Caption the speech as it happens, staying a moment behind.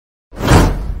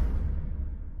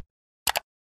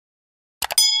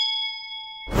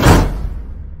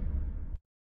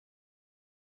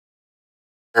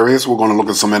Aquarius, we're going to look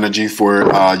at some energy for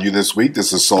you this week.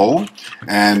 This is Soul,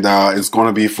 and it's going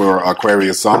to be for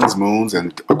Aquarius suns, moons,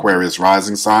 and Aquarius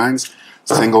rising signs,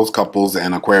 singles, couples,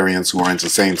 and Aquarians who are into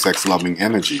same-sex loving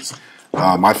energies.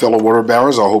 My fellow water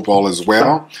bearers, I hope all is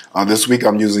well. This week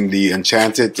I'm using the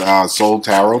Enchanted Soul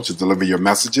Tarot to deliver your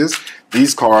messages.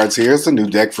 These cards here is a new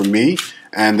deck for me,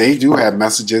 and they do have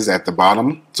messages at the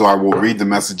bottom. So I will read the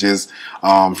messages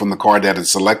from the card that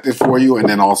is selected for you, and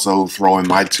then also throw in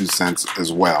my 2 cents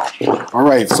as well. All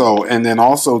right, so, and then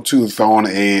also to throw in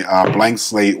a blank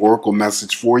slate oracle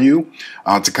message for you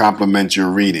to complement your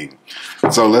reading.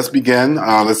 So let's begin.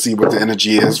 Let's see what the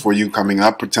energy is for you coming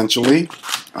up potentially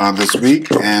this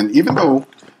week. And even though,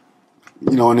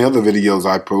 you know, in the other videos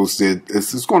I posted,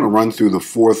 it's just going to run through the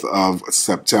 4th of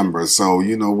September. So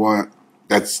you know what?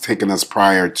 That's taking us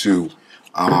prior to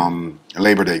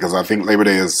Labor Day, because I think Labor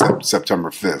Day is September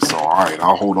 5th. So, all right,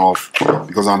 I'll hold off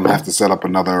because I'm going to have to set up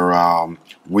another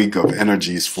week of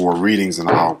energies for readings, and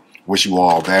I'll wish you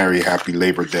all a very happy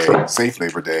Labor Day, safe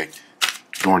Labor Day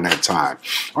during that time.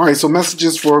 All right, so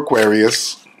messages for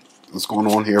Aquarius. What's going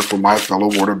on here for my fellow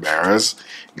water bearers,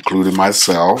 including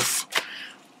myself?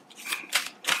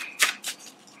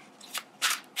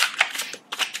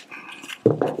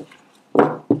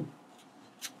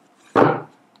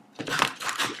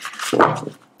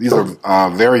 These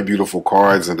are very beautiful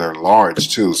cards, and they're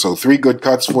large too. So 3 good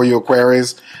cuts for you,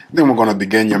 Aquarius. Then we're going to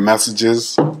begin your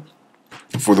messages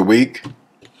for the week.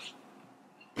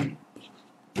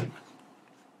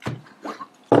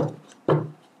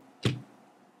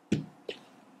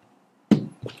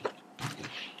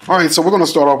 All right, so we're going to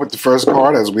start off with the first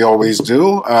card, as we always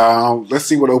do. Let's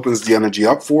see what opens the energy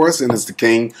up for us, and it's the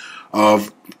King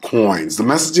of Coins. The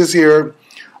messages here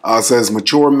says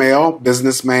mature male,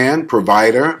 businessman,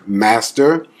 provider,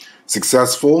 master,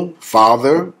 successful,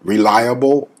 father,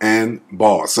 reliable, and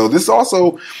boss. So this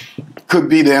also could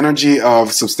be the energy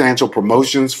of substantial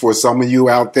promotions for some of you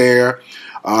out there.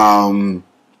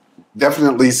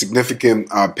 Definitely significant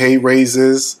pay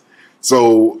raises.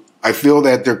 So I feel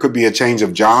that there could be a change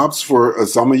of jobs for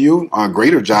some of you,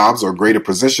 greater jobs or greater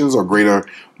positions or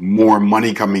more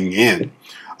money coming in.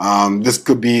 This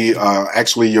could be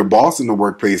actually your boss in the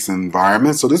workplace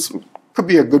environment. So this could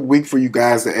be a good week for you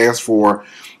guys to ask for,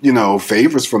 you know,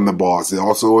 favors from the boss.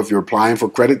 Also, if you're applying for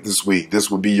credit this week, this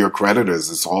would be your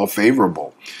creditors. It's all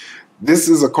favorable. This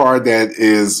is a card that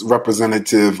is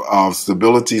representative of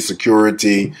stability,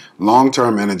 security,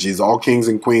 long-term energies. All kings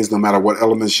and queens, no matter what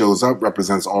element shows up,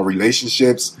 represents all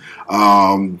relationships,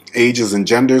 ages and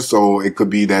genders. So it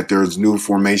could be that there's new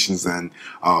formations and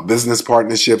business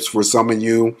partnerships for some of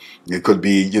you. It could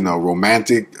be, you know,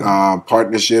 romantic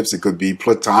partnerships. It could be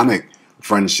platonic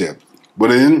friendship.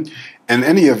 But in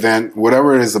any event,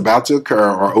 whatever is about to occur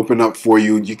or open up for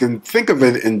you, you can think of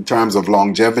it in terms of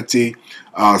longevity,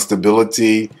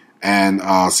 stability, and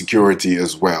security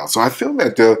as well. So I feel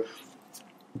that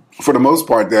for the most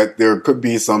part, that there could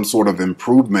be some sort of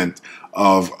improvement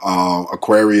of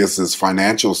Aquarius's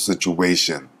financial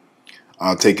situation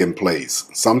taking place.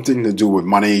 Something to do with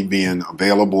money being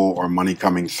available or money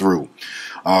coming through.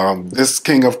 This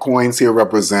King of Coins here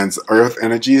represents Earth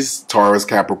energies, Taurus,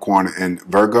 Capricorn, and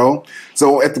Virgo.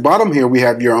 So at the bottom here, we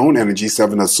have your own energy,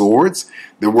 7 of Swords.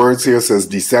 The words here says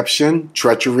deception,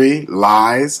 treachery,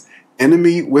 lies,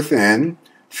 enemy within,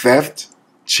 theft,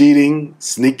 cheating,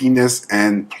 sneakiness,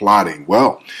 and plotting.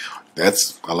 Well,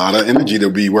 that's a lot of energy to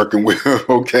be working with,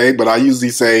 okay? But I usually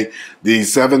say the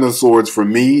 7 of Swords for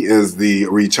me is the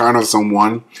return of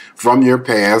someone from your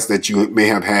past that you may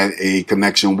have had a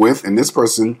connection with, and this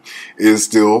person is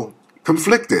still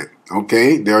conflicted,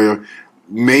 okay? There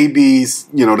may be,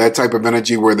 you know, that type of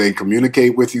energy where they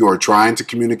communicate with you or trying to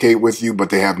communicate with you, but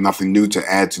they have nothing new to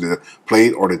add to the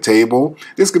plate or the table.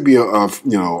 This could be a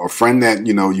friend that,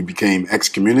 you know, you became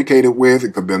excommunicated with.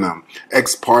 It could have been an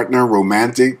ex-partner,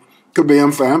 romantic. Could be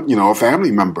a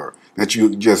family member that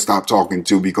you just stopped talking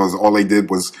to because all they did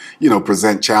was, you know,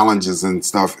 present challenges and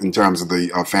stuff in terms of the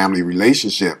family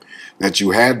relationship that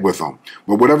you had with them.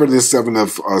 But whatever this 7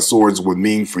 of Swords would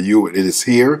mean for you, it is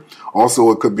here.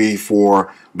 Also, it could be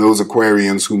for those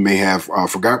Aquarians who may have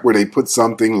forgot where they put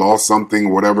something, lost something,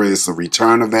 whatever. It's a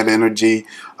return of that energy.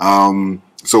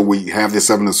 So we have the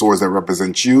 7 of Swords that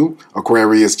represents you,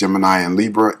 Aquarius, Gemini, and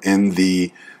Libra in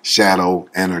the shadow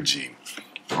energy.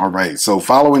 All right, so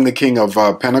following the King of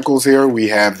Pentacles here, we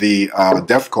have the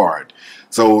Death card.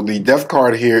 So the Death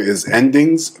card here is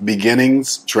endings,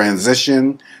 beginnings,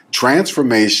 transition,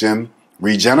 transformation,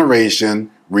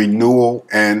 regeneration, renewal,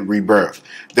 and rebirth.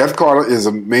 Death card is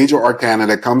a major arcana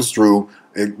that comes through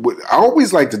I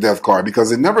always like the death card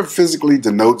because it never physically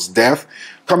denotes death.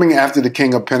 Coming after the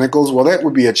King of Pentacles, well, that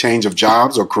would be a change of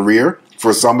jobs or career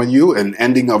for some of you, an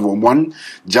ending of one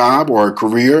job or a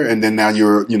career, and then now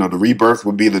the rebirth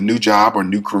would be the new job or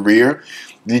new career.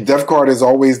 The death card is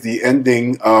always the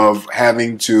ending of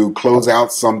having to close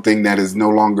out something that is no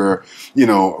longer,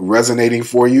 resonating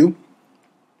for you.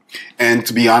 And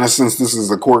to be honest, since this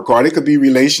is a court card, it could be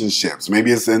relationships.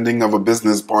 Maybe it's the ending of a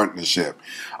business partnership.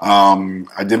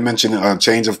 I did mention a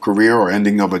change of career or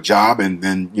ending of a job, and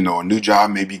then, a new job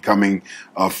may be coming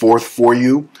forth for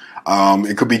you.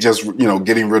 It could be just,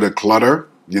 getting rid of clutter,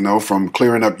 from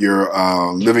clearing up your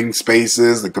living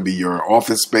spaces. It could be your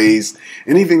office space,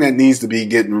 anything that needs to be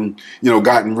gotten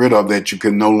rid of that you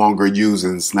can no longer use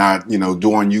and it's not,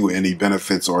 doing you any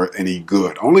benefits or any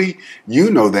good. Only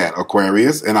you know that,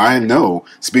 Aquarius. And I know,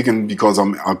 speaking because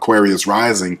I'm Aquarius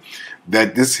rising,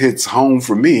 that this hits home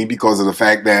for me because of the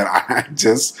fact that I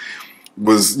just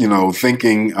was,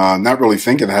 thinking, not really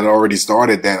thinking, had already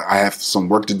started that I have some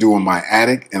work to do in my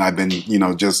attic, and I've been,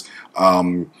 just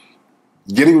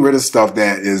getting rid of stuff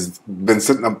that has been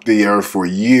sitting up there for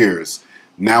years.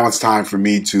 Now it's time for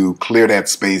me to clear that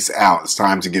space out. It's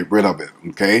time to get rid of it,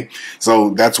 okay?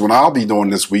 So that's what I'll be doing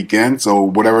this weekend. So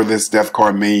whatever this death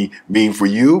card may mean for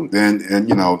you, then,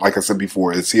 like I said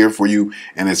before, it's here for you,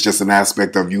 and it's just an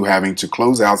aspect of you having to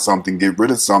close out something, get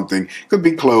rid of something. It could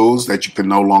be clothes that you can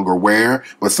no longer wear,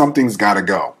 but something's got to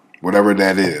go, whatever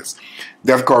that is.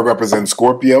 Death card represents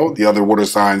Scorpio, the other water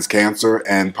signs Cancer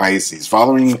and Pisces.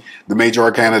 Following the major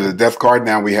arcana of the death card,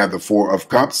 now we have the Four of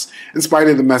Cups. In spite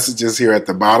of the messages here at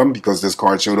the bottom, because this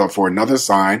card showed up for another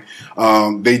sign,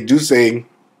 they do say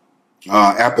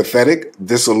apathetic,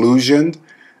 disillusioned,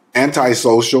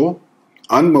 antisocial,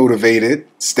 unmotivated,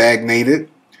 stagnated,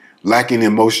 lacking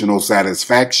emotional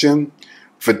satisfaction,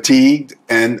 fatigued,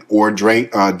 and or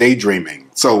daydreaming.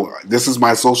 So this is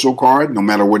my social card, no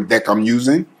matter what deck I'm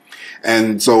using.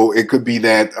 And so it could be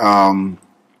that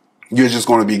you're just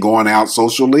going to be going out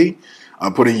socially,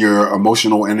 putting your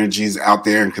emotional energies out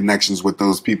there and connections with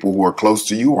those people who are close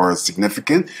to you or are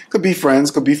significant. Could be friends,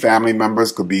 could be family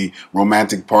members, could be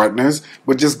romantic partners,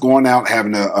 but just going out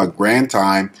having a grand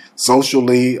time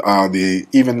socially. The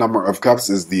even number of cups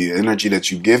is the energy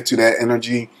that you give to that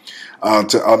energy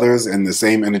to others, and the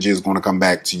same energy is going to come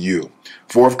back to you.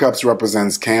 Four of Cups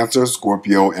represents Cancer,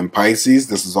 Scorpio, and Pisces.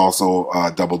 This is also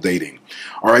double dating.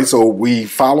 All right, so we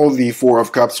follow the Four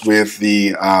of Cups with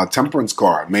the Temperance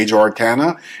card, major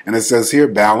arcana, and it says here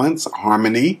balance,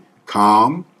 harmony,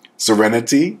 calm,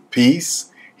 serenity,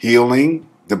 peace, healing,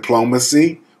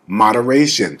 diplomacy,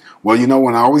 moderation. Well,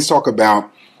 when I always talk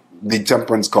about the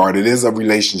Temperance card, it is a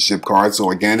relationship card.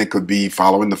 So again, it could be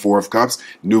following the Four of Cups,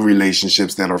 new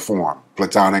relationships that are formed,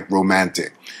 platonic,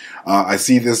 romantic. I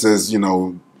see this as,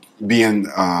 being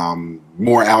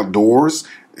more outdoors,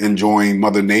 enjoying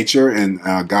Mother Nature and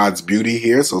God's beauty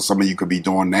here. So some of you could be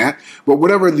doing that. But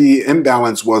whatever the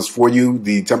imbalance was for you,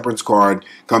 the Temperance card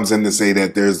comes in to say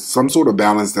that there's some sort of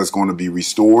balance that's going to be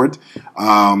restored.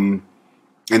 And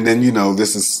then,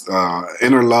 this is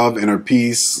inner love, inner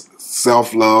peace,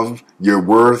 self-love, your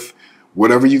worth,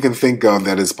 whatever you can think of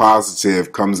that is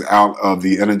positive comes out of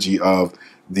the energy of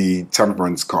the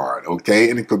Temperance card, okay?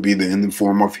 And it could be in the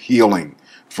form of healing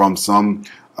from some,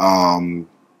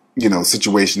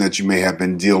 situation that you may have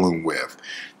been dealing with.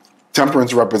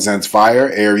 Temperance represents fire,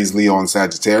 Aries, Leo, and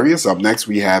Sagittarius. Up next,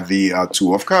 we have the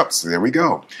Two of Cups. There we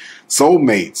go.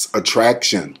 Soulmates,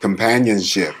 attraction,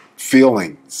 companionship,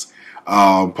 feelings,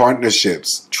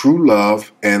 partnerships, true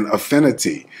love, and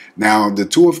affinity. Now, the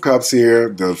Two of Cups here,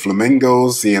 the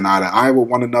flamingos, seeing eye to eye with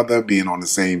one another, being on the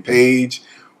same page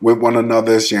with one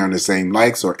another, sharing the same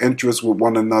likes or interests with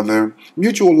one another,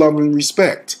 mutual love and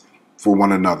respect for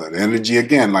one another. The energy,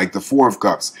 again, like the Four of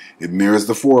Cups, it mirrors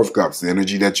the Four of Cups. The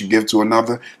energy that you give to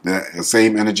another, the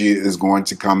same energy is going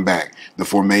to come back. The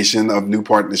formation of new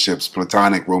partnerships,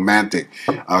 platonic, romantic,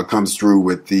 comes through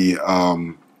with the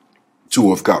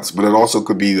Two of Cups. But it also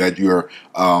could be that you're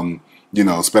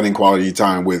spending quality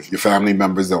time with your family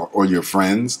members or your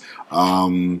friends.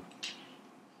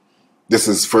 This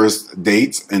is first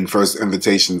dates and first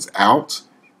invitations out.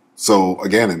 So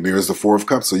again, it mirrors the Four of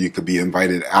Cups. So you could be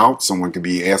invited out. Someone could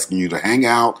be asking you to hang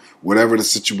out. Whatever the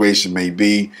situation may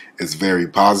be, it's very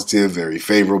positive, very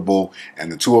favorable.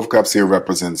 And the Two of Cups here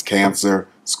represents Cancer,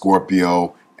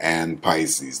 Scorpio, and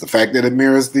Pisces. The fact that it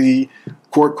mirrors the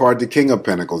Court card, the King of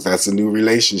Pentacles, that's a new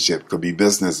relationship. Could be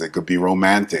business. It could be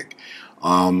romantic.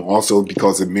 Also,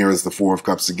 because it mirrors the Four of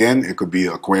Cups again, it could be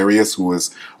Aquarius who is,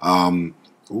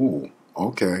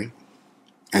 okay.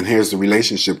 And here's the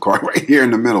relationship card right here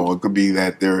in the middle. It could be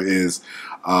that there is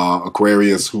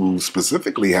Aquarius who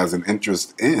specifically has an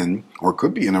interest in, or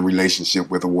could be in a relationship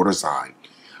with a water sign,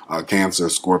 Cancer,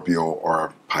 Scorpio,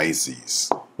 or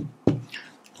Pisces.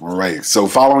 All right. So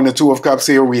following the Two of Cups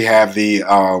here, we have the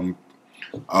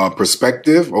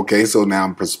perspective. Okay, so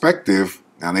now perspective.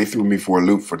 Now they threw me for a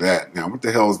loop for that. Now what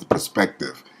the hell is the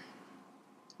perspective?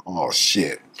 Oh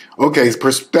shit. Okay,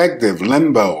 perspective,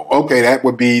 limbo. Okay, that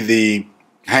would be the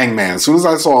Hangman. As soon as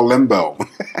I saw limbo,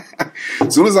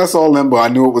 I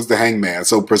knew it was the Hangman.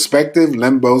 So perspective,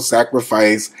 limbo,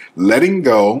 sacrifice, letting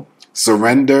go,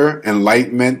 surrender,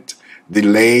 enlightenment,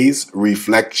 delays,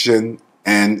 reflection,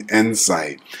 and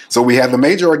insight. So we have the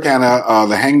major arcana,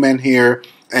 the Hangman here.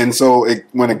 And so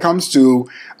when it comes to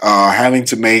having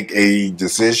to make a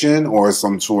decision or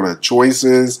some sort of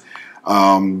choices,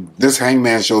 this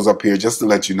Hangman shows up here just to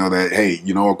let you know that, hey,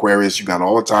 you know, Aquarius, you got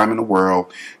all the time in the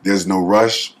world. There's no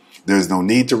rush. There's no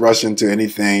need to rush into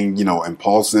anything, you know,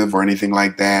 impulsive or anything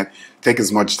like that. Take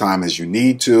as much time as you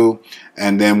need to.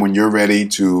 And then when you're ready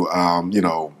to, you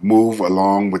know, move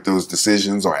along with those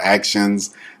decisions or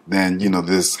actions, then, you know,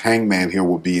 this Hangman here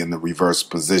will be in the reverse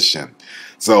position.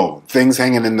 So things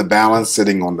hanging in the balance,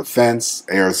 sitting on the fence,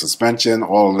 air suspension,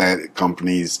 all of that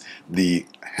accompanies the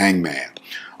Hangman.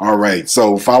 All right,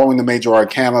 so following the major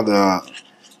arcana, the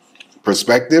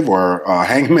perspective or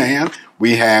Hangman,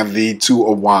 we have the Two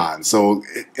of Wands. So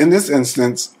in this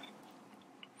instance,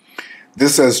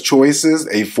 this says choices,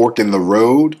 a fork in the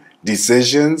road,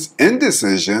 decisions,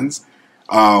 indecisions,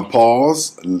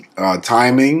 pause,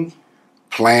 timing,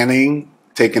 planning,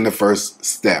 taking the first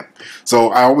step. So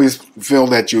I always feel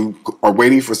that you are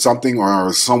waiting for something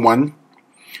or someone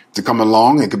to come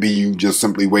along. It could be you just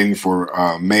simply waiting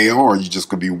for mail, or you just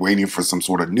could be waiting for some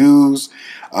sort of news.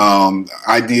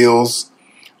 Ideals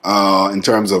in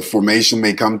terms of formation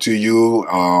may come to you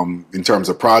in terms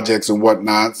of projects and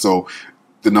whatnot. So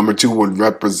the number 2 would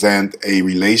represent a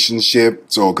relationship.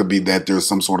 So it could be that there's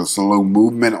some sort of slow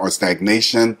movement or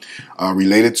stagnation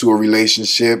related to a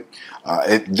relationship.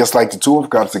 Just like the Two of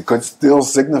Cups, it could still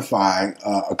signify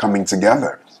a coming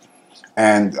together.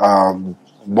 And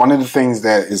one of the things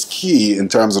that is key in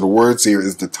terms of the words here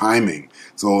is the timing.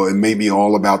 So it may be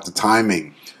all about the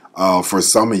timing for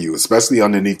some of you, especially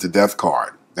underneath the Death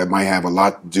card. That might have a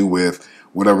lot to do with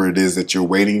whatever it is that you're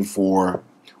waiting for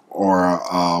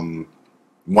or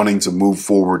wanting to move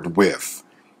forward with.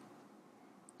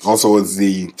 Also, it's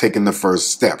the taking the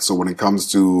first step. So when it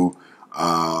comes to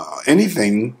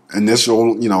anything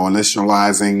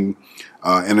initializing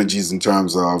energies in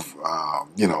terms of,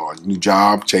 you know, a new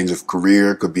job, change of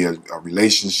career, could be a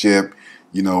relationship.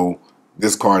 You know,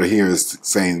 this card here is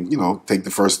saying, you know, take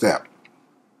the first step.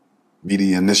 Be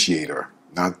the initiator,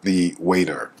 not the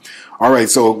waiter. All right,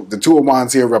 so the Two of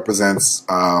Wands here represents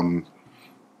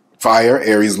fire,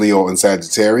 Aries, Leo, and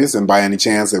Sagittarius. And by any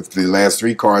chance, if the last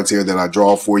 3 cards here that I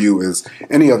draw for you is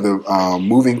any of the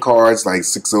moving cards, like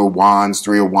 6 of Wands,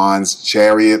 3 of Wands,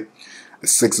 Chariot,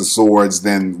 6 of Swords,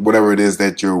 then whatever it is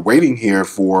that you're waiting here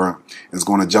for is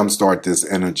going to jumpstart this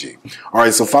energy. All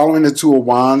right, so following the Two of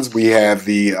Wands, we have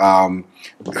the,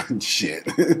 shit,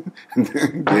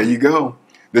 there you go.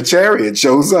 The Chariot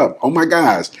shows up. Oh my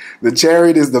gosh. The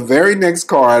Chariot is the very next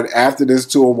card after this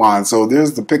Two of Wands. So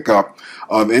there's the pickup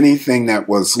of anything that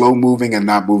was slow moving and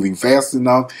not moving fast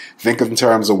enough. Think in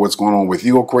terms of what's going on with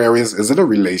you, Aquarius. Is it a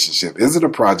relationship? Is it a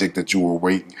project that you were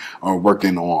waiting or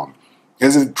working on?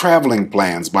 Is it traveling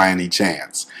plans by any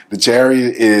chance? The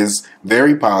Chariot is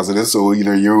very positive. So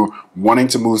either you're wanting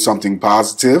to move something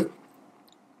positive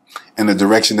in the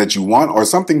direction that you want, or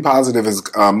something positive is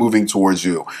moving towards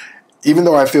you. Even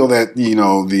though I feel that, you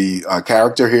know, the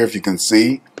character here, if you can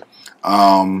see,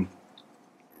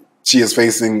 she is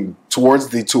facing towards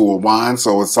the Two of Wands,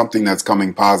 so it's something that's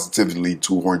coming positively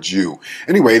towards you.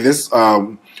 Anyway, this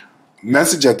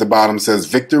message at the bottom says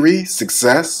victory,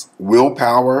 success,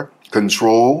 willpower,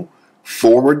 control,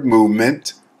 forward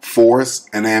movement, force,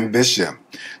 and ambition.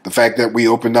 The fact that we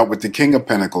opened up with the King of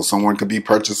Pentacles, someone could be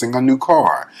purchasing a new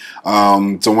car.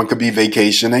 Someone could be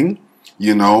vacationing.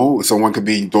 You know, someone could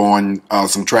be doing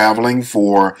some traveling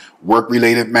for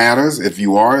work-related matters. If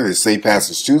you are, it's safe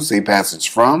passage to, safe passage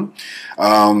from.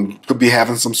 Could be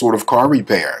having some sort of car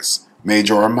repairs,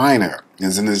 major or minor.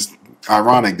 Isn't it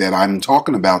ironic that I'm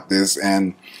talking about this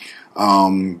and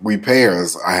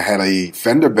repairs? I had a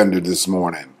fender bender this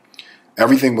morning.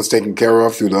 Everything was taken care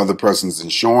of through the other person's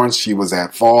insurance. She was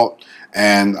at fault,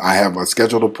 and I have a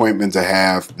scheduled appointment to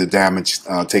have the damage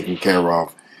taken care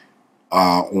of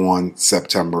on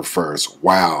September 1st.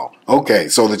 Wow. Okay,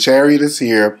 so the Chariot is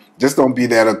here. Just don't be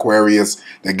that Aquarius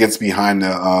that gets behind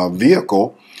the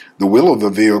vehicle. the wheel of the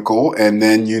vehicle, and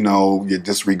then, you know, you're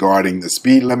disregarding the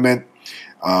speed limit,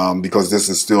 because this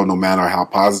is still, no matter how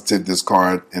positive this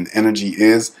card and energy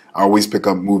is, I always pick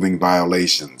up moving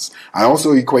violations. I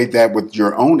also equate that with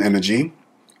your own energy,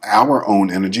 our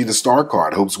own energy, the star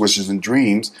card, hopes, wishes, and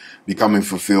dreams becoming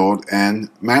fulfilled and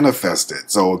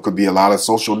manifested. So it could be a lot of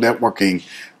social networking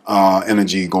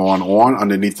energy going on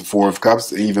underneath the Four of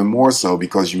Cups, even more so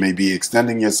because you may be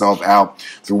extending yourself out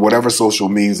through whatever social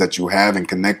means that you have and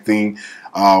connecting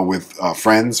with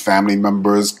friends, family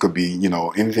members, could be, you know,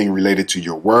 anything related to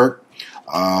your work.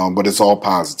 But it's all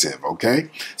positive, okay?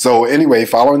 So anyway,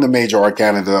 following the major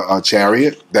arcana, the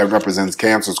Chariot, that represents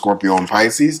Cancer, Scorpio, and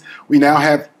Pisces, we now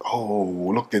have,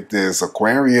 oh, look at this,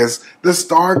 Aquarius. The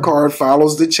star card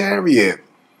follows the Chariot.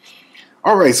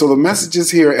 All right, so the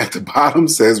messages here at the bottom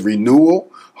says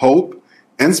renewal, hope,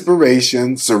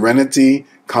 inspiration, serenity,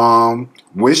 calm,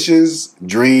 wishes,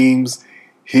 dreams,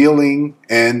 healing,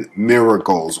 and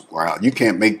miracles. Wow, you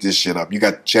can't make this shit up. You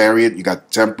got Chariot, you got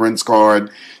Temperance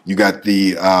card, you got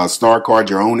the Star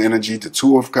card, your own energy, the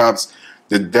Two of Cups,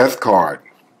 the Death card.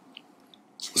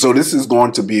 So this is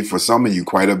going to be, for some of you,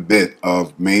 quite a bit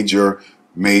of major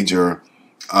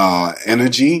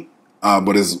energy,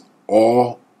 but it's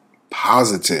all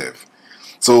positive.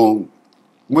 So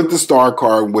with the Star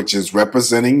card, which is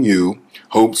representing you,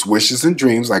 hopes, wishes, and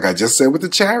dreams, like I just said with the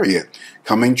Chariot,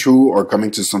 coming true or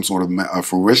coming to some sort of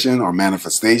fruition or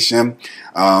manifestation.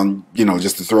 You know,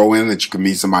 just to throw in that you can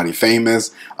meet somebody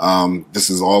famous. This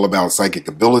is all about psychic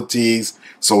abilities,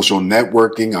 social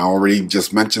networking. I already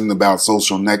just mentioned about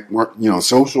social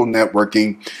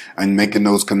networking and making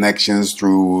those connections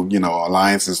through, you know,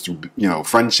 alliances, through, you know,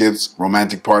 friendships,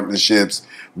 romantic partnerships,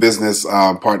 business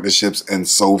partnerships, and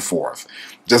so forth.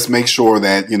 Just make sure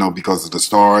that, you know, because of the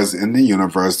stars in the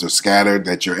universe, they're scattered,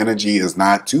 that your energy is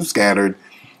not too scattered,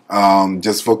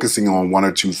 just focusing on one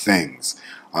or two things.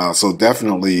 So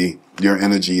definitely your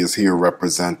energy is here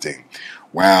representing.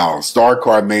 Wow. Star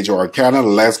card, major arcana. The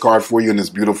last card for you in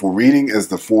this beautiful reading is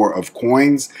the Four of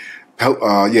Coins.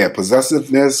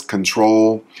 Possessiveness,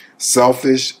 control,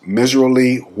 selfish,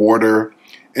 miserly, hoarder,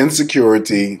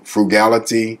 insecurity,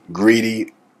 frugality,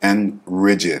 greedy, and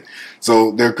rigid.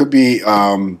 So there could be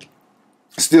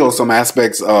still some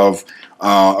aspects of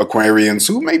Aquarians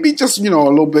who may be just, you know, a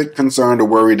little bit concerned or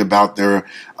worried about their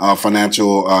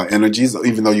financial energies,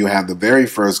 even though you have the very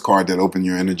first card that opened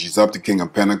your energies up, the King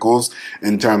of Pentacles,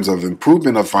 in terms of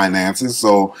improvement of finances.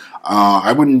 So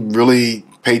I wouldn't really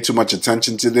pay too much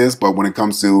attention to this, but when it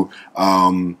comes to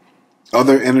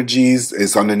other energies,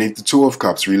 it's underneath the Two of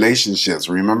Cups, relationships.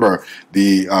 Remember,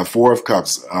 the Four of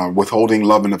Cups, withholding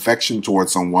love and affection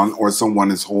towards someone, or someone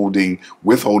is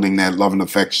withholding that love and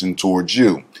affection towards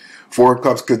you. Four of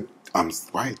Cups could,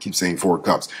 why I keep saying Four of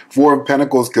Cups. Four of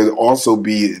Pentacles could also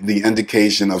be the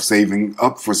indication of saving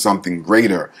up for something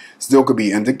greater. Still could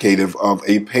be indicative of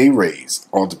a pay raise.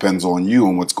 All depends on you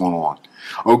and what's going on.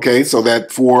 Okay, so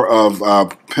that Four of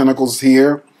Pentacles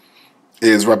here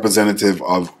is representative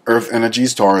of Earth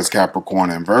energies, Taurus,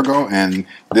 Capricorn, and Virgo. And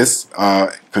this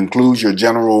concludes your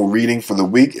general reading for the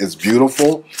week. It's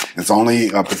beautiful. It's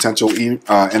only potential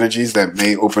energies that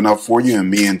may open up for you and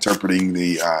me interpreting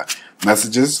the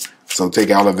messages. So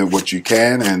take out of it what you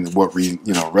can and what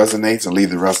resonates, and leave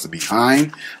the rest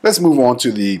behind. Let's move on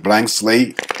to the blank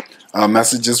slate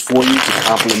messages for you to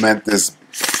complement this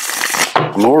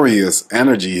glorious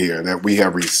energy here that we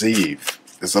have received.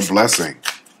 It's a blessing.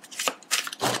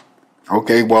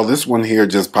 Okay, well, this one here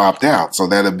just popped out, so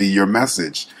that'll be your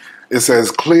message. It says,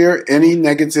 clear any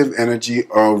negative energy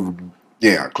around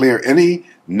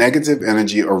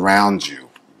you.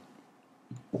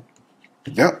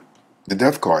 Yep, the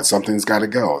Death card. Something's got to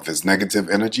go. If it's negative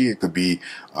energy, it could be,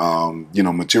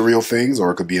 material things,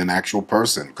 or it could be an actual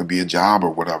person. It could be a job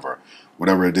or whatever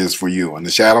it is for you. And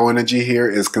the shadow energy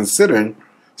here is considering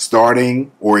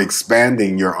starting or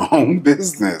expanding your own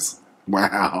business.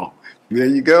 Wow. There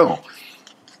you go.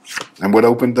 And what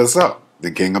opened us up?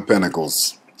 The King of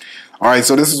Pentacles. All right,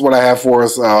 so this is what I have for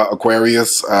us,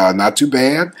 Aquarius. Not too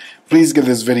bad. Please give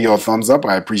this video a thumbs up.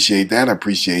 I appreciate that. I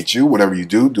appreciate you. Whatever you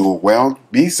do, do it well.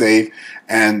 Be safe.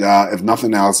 And if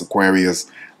nothing else, Aquarius,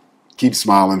 keep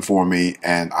smiling for me,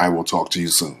 and I will talk to you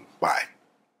soon. Bye.